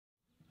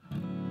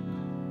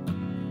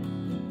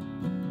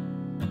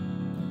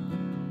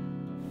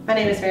My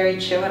name is Mary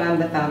Chua and I'm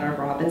the founder of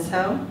Robins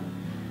Home.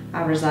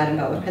 I reside in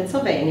Butler,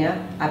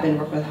 Pennsylvania. I've been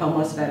working with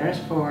homeless veterans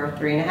for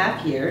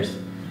 3.5 years.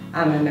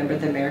 I'm a member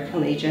of the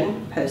American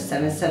Legion, Post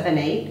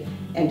 778,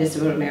 and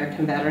Disabled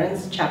American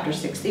Veterans, Chapter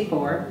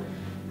 64.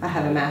 I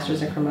have a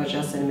master's in criminal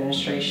justice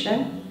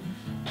administration.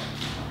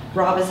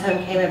 Robins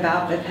Home came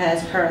about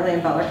because currently in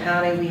Butler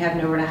County we have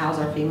nowhere to house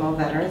our female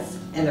veterans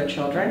and their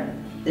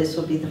children. This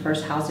will be the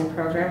first housing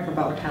program for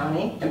Butler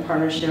County in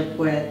partnership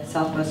with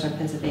Southwestern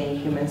Pennsylvania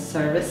Human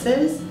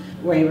Services.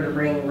 We're able to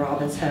bring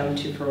Robins Home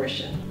to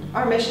fruition.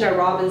 Our mission at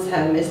Robins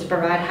Home is to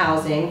provide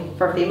housing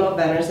for female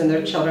veterans and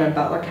their children in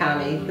Butler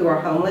County who are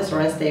homeless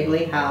or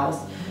unstably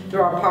housed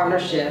through our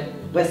partnership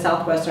with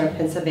Southwestern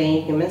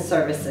Pennsylvania Human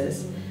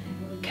Services,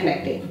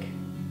 Connecting.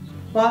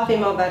 While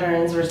female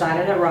veterans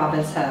resided at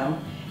Robins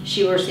Home,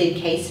 she will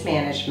receive case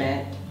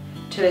management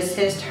to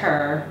assist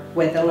her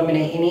with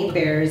eliminating any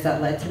barriers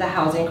that led to the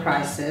housing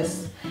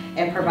crisis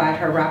and provide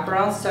her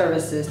wraparound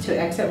services to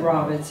exit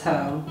Robins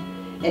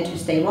Home into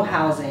stable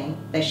housing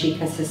that she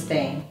can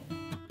sustain.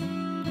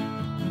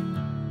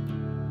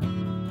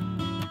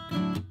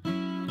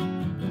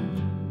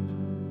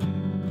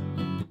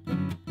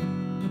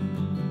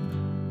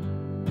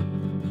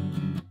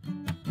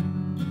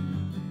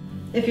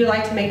 If you'd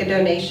like to make a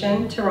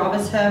donation to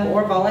Robins Home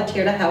or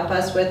volunteer to help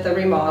us with the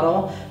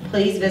remodel,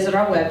 please visit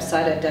our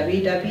website at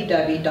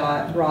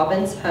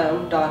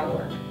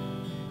www.robinshome.org.